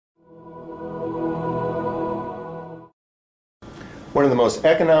One of the most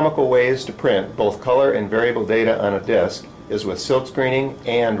economical ways to print both color and variable data on a disk is with silk screening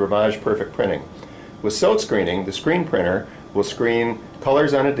and Rimage Perfect Printing. With silk screening, the screen printer will screen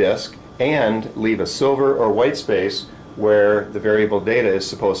colors on a disk and leave a silver or white space where the variable data is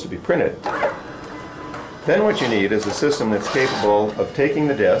supposed to be printed. Then what you need is a system that's capable of taking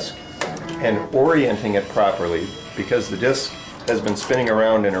the disk and orienting it properly, because the disk has been spinning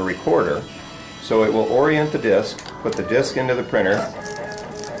around in a recorder. So it will orient the disk, put the disk into the printer,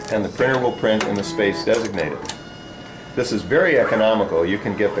 and the printer will print in the space designated. This is very economical. You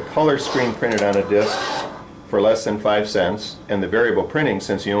can get the color screen printed on a disk for less than 5 cents, and the variable printing,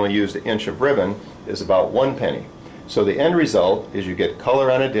 since you only used an inch of ribbon, is about 1 penny. So the end result is you get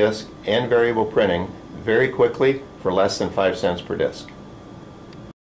color on a disk and variable printing very quickly for less than 5 cents per disk.